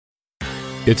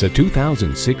It's a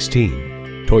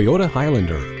 2016 Toyota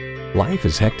Highlander. Life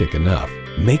is hectic enough.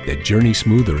 Make the journey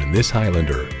smoother in this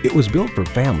Highlander. It was built for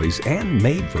families and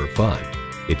made for fun.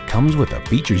 It comes with the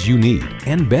features you need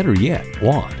and, better yet,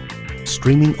 want.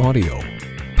 Streaming audio,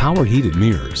 power heated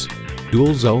mirrors,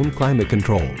 dual zone climate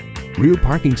control, rear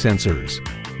parking sensors,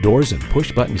 doors and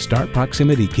push button start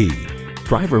proximity key,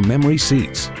 driver memory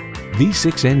seats,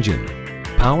 V6 engine,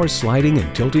 power sliding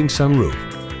and tilting sunroof,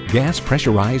 gas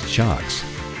pressurized shocks,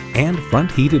 and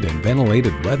front heated and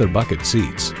ventilated leather bucket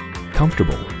seats.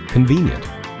 Comfortable, convenient,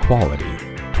 quality.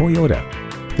 Toyota.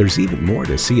 There's even more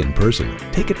to see in person.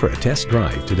 Take it for a test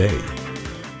drive today.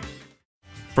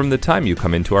 From the time you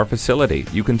come into our facility,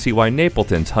 you can see why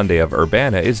Napleton's Hyundai of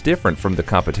Urbana is different from the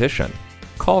competition.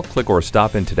 Call, click, or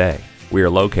stop in today. We are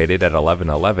located at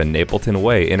 1111 Napleton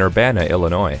Way in Urbana,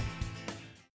 Illinois.